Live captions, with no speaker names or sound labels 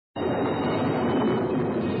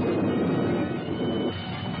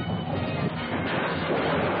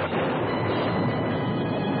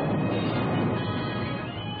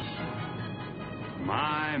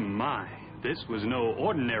My, this was no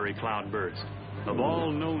ordinary cloudburst. Of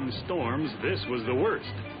all known storms, this was the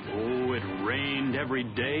worst. Oh, it rained every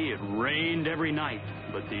day, it rained every night,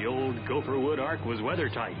 but the old Gopherwood Ark was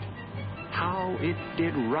weathertight. How it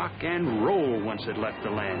did rock and roll once it left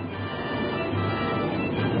the land.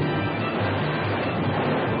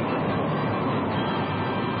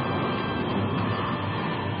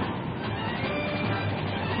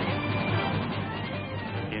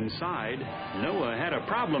 Inside, Noah had a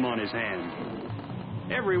problem on his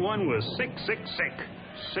hand. Everyone was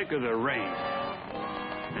sick of the rain.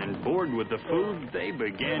 And bored with the food, they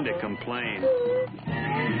began to complain.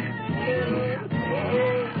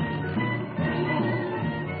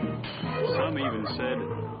 Some even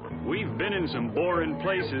said, we've been in some boring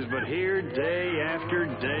places, but here day after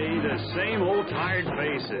day, the same old tired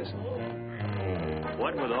faces.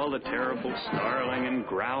 What with all the terrible snarling and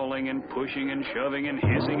growling and pushing and shoving and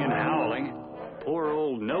hissing and howling, poor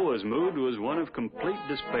old Noah's mood was one of complete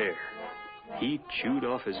despair. He chewed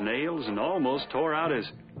off his nails and almost tore out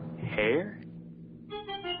his hair.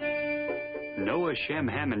 Noah, Shem,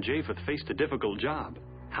 Ham, and Japheth faced a difficult job.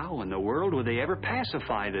 How in the world would they ever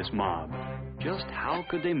pacify this mob? Just how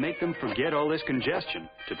could they make them forget all this congestion?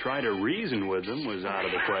 To try to reason with them was out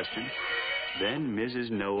of the question. Then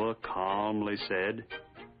Mrs. Noah calmly said,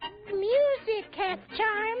 "Music hath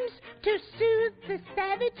charms to soothe the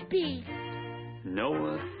savage beast."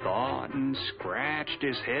 Noah thought and scratched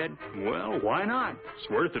his head. Well, why not? It's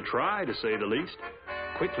worth a try, to say the least.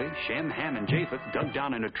 Quickly, Shem, Ham, and Japheth dug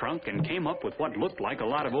down in a trunk and came up with what looked like a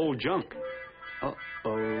lot of old junk.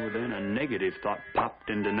 Uh-oh, then a negative thought popped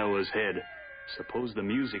into Noah's head. Suppose the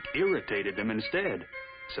music irritated them instead.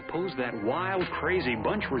 Suppose that wild, crazy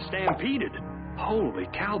bunch were stampeded. Holy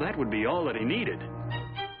cow, that would be all that he needed.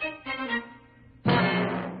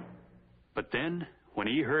 But then, when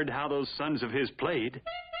he heard how those sons of his played,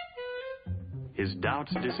 his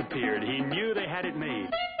doubts disappeared. He knew they had it made.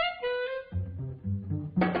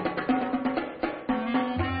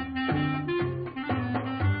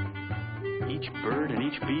 Each bird and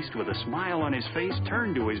each beast with a smile on his face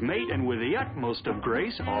turned to his mate and with the utmost of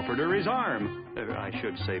grace offered her his arm. I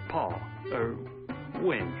should say paw.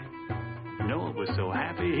 Wing. Noah was so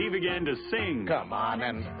happy he began to sing. Come on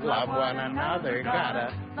and love one another,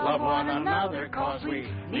 gotta love one another, 'cause we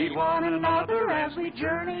need one another as we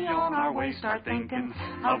journey on our way. Start thinking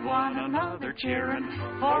of one another, cheering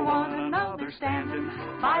for one another, standing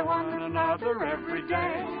by one another every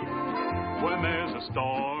day. When there's a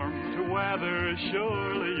storm to weather,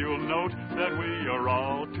 surely you'll note that we are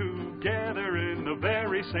all together in the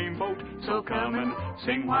very same boat. So come and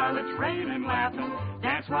sing while it's raining, laughing,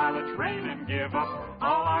 dance while it's raining, give up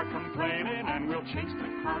all our complaining, and we'll chase the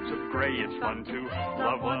clouds of gray. It's fun to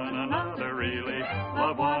love one another, really,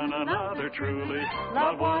 love one another, truly,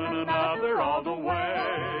 love one another all the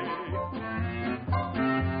way.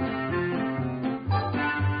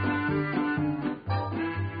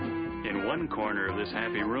 In one corner of this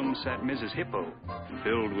happy room sat Mrs. Hippo,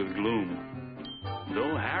 filled with gloom.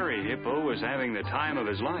 Though Harry Hippo was having the time of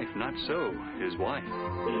his life, not so his wife.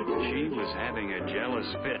 She was having a jealous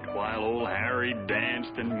fit while old Harry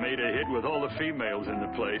danced and made a hit with all the females in the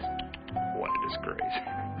place. What a disgrace.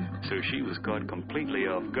 So she was caught completely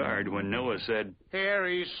off guard when Noah said,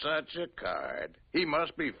 "Harry's such a card. He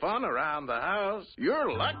must be fun around the house. You're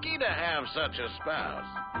lucky to have such a spouse."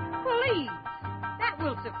 Please, that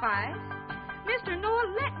will suffice. Mr.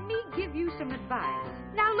 Noah, let me give you some advice.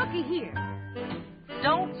 Now, looky here.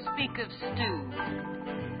 Don't speak of stew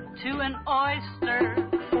to an oyster.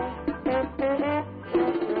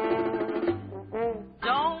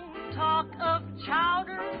 Don't talk of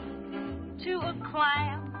chowder to a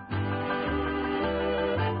clam.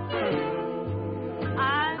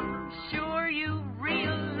 I'm sure you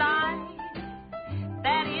realize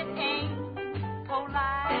that it ain't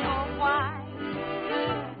polite or wise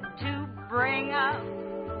to bring a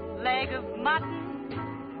leg of mutton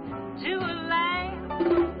to a lamb.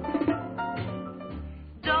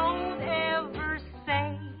 Don't ever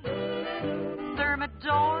say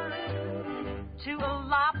thermidor to a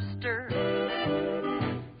lobster.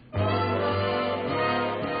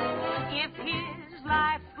 If his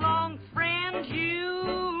lifelong friend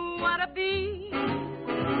you want to be,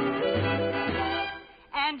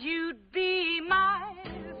 and you'd be my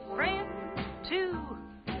friend too,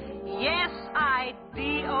 yes, I'd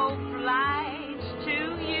be obliged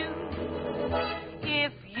to you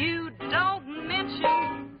if you don't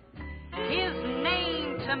mention his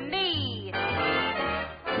name to me.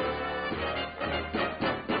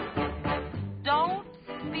 Don't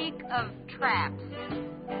speak of traps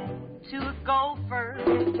to a gopher.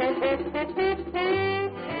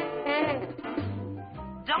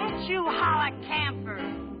 Won't you holla camphor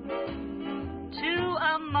to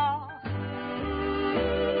a moth?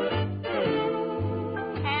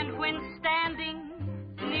 And when standing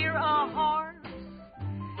near a horse,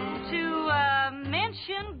 to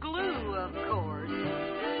mention glue, of course,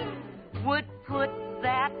 would put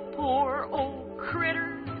that poor old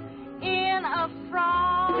critter in a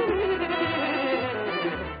frost.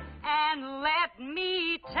 And let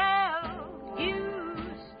me tell you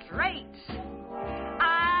straight,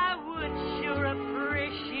 I would sure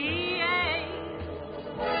appreciate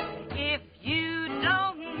if you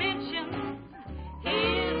don't mention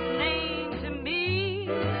his name to me,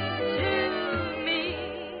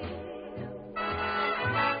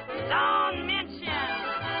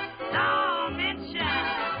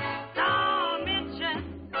 Don't mention,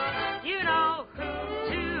 you know who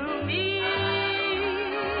to me.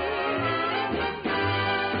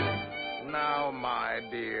 Now, my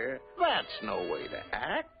dear, that's no way to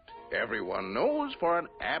act. Everyone knows for an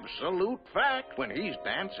absolute fact when he's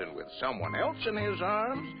dancing with someone else in his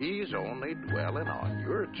arms, he's only dwelling on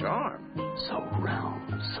your charm. So round,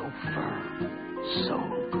 so firm, so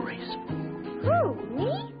graceful. Who,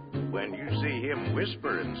 me? When you see him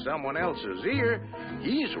whisper in someone else's ear,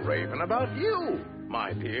 he's raving about you,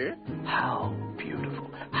 my dear. How beautiful,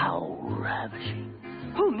 how ravishing.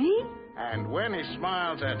 Who, me? And when he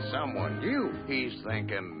smiles at someone new, he's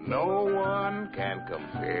thinking no one can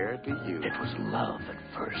compare to you. It was love at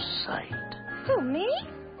first sight. Who, me?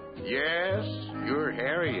 Yes, your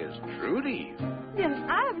Harry is true to you. Then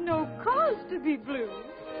I've no cause to be blue.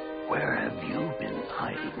 Where have you been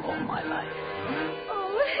hiding all my life?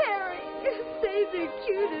 Oh, Harry, you say the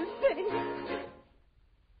cutest things.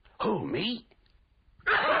 Who, me?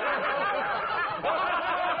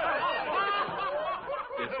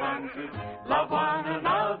 It's fun to love one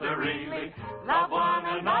another really, love one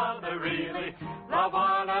another really, love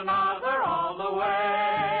one another all the way.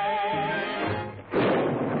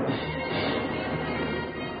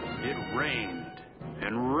 It rained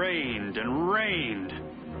and rained and rained,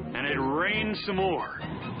 and it rained some more.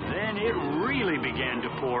 Then it really began to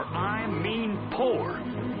pour. I mean pour.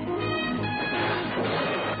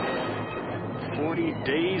 40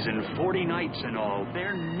 days and 40 nights in all.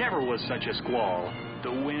 There never was such a squall.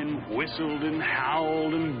 The wind whistled and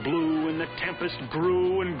howled and blew, and the tempest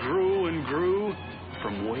grew and grew and grew.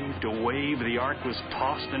 From wave to wave, the ark was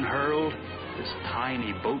tossed and hurled. This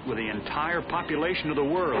tiny boat with the entire population of the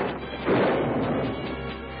world.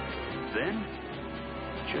 Then,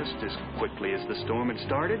 just as quickly as the storm had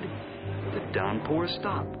started, the downpour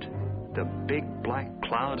stopped. The big black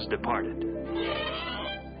clouds departed.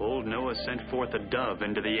 Old Noah sent forth a dove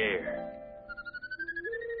into the air.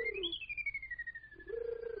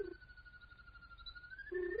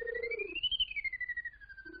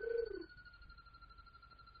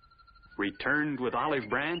 Returned with olive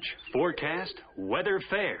branch, forecast, weather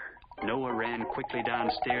fair. Noah ran quickly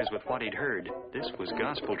downstairs with what he'd heard. This was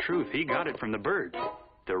gospel truth. He got it from the bird.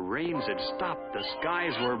 The rains had stopped. The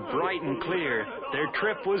skies were bright and clear. Their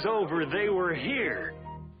trip was over. They were here.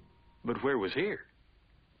 But where was here?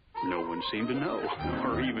 No one seemed to know,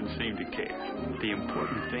 or even seemed to care. The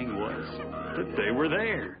important thing was that they were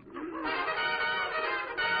there.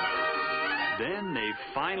 Then they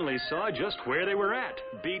finally saw just where they were at,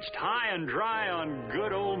 beached high and dry on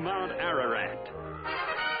good old Mount Ararat.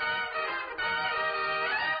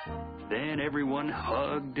 Then everyone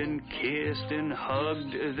hugged and kissed and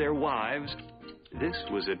hugged their wives. This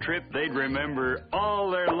was a trip they'd remember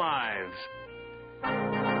all their lives.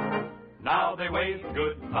 Now they waved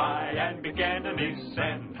goodbye and began to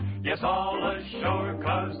descend. Yes, all ashore,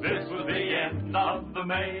 'cause this was the end of the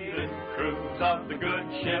maiden cruise of the good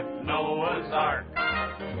ship Noah's Ark.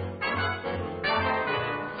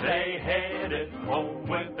 They headed home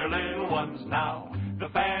with their little ones now. The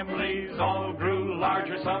families all grew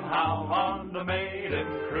larger somehow on the maiden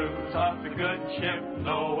cruise of the good ship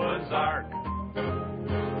Noah's Ark.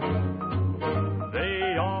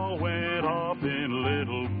 They all went off in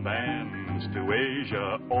little bands to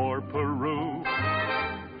Asia or Peru,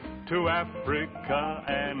 to Africa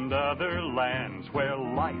and other lands where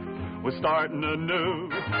life was starting anew.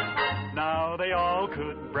 Now they all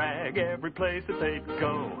could brag every place that they'd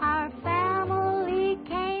go. Our family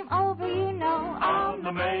came over, you know, On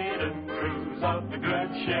the maiden cruise of the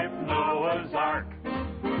good ship Noah's Ark.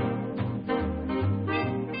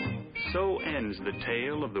 So ends the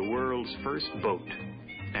tale of the world's first boat,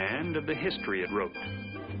 and of the history it wrote,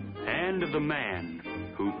 and of the man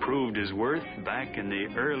who proved his worth back in the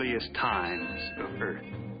earliest times of Earth.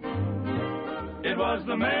 It was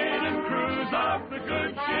the maiden cruise of the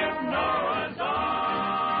good ship Noah's Ark.